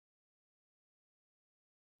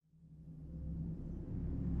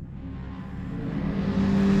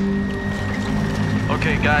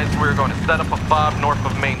Alright guys, we're going to set up a fob north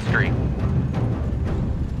of Main Street.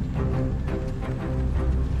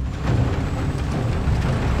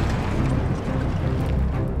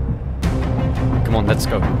 Come on, let's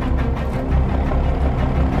go.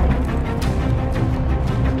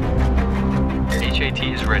 HAT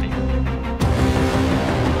is ready.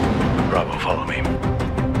 Bravo, follow me.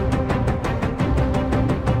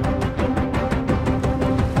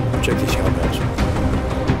 Check these yellow badge.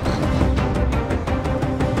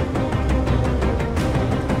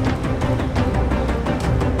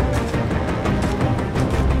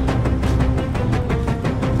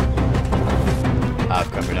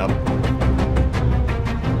 Coming up.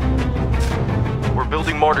 We're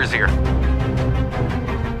building mortars here.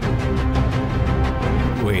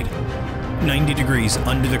 Wait. 90 degrees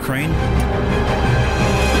under the crane?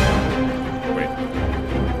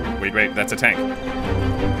 Wait, that's a tank.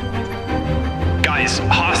 Guys,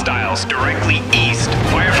 hostiles directly east.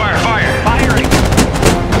 Fire! Firing!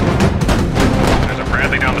 There's a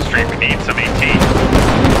Bradley down the street. We need some AT.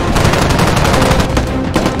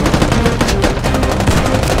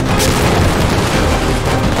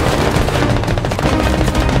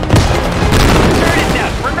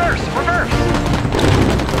 Reverse!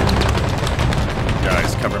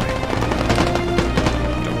 Guys, cover me.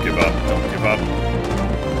 Don't give up.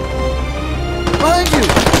 Behind you!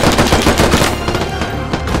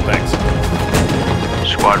 Thanks.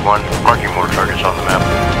 Squad 1, marking more targets on the map.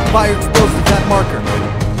 Fire explosives at marker.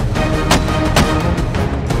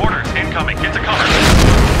 Orders incoming. Get to cover.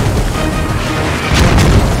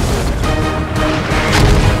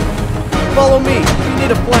 Follow me. We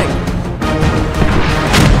need a flank.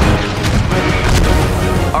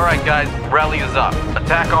 Alright guys, rally is up.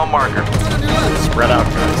 Attack on marker. Spread out,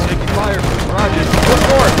 guys. Taking fire from garages. Look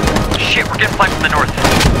north. Shit, we're getting flanked from the north.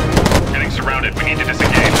 Getting surrounded. We need to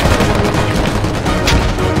disengage.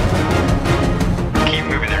 Keep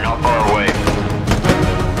moving, they're not far away.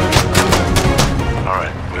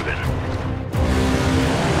 Alright, move in.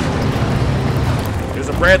 There's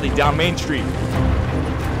a Bradley down Main Street.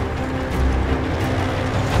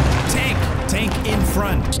 Tank in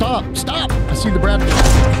front. Stop! I see the Bradley.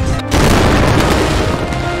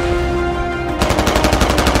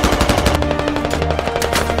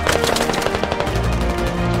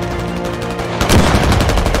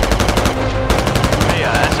 Hey,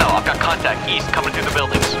 SL, I've got contact east coming through the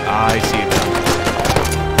buildings. I see it.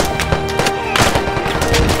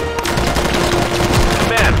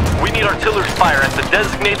 Man, we need artillery fire at the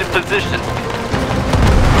designated position.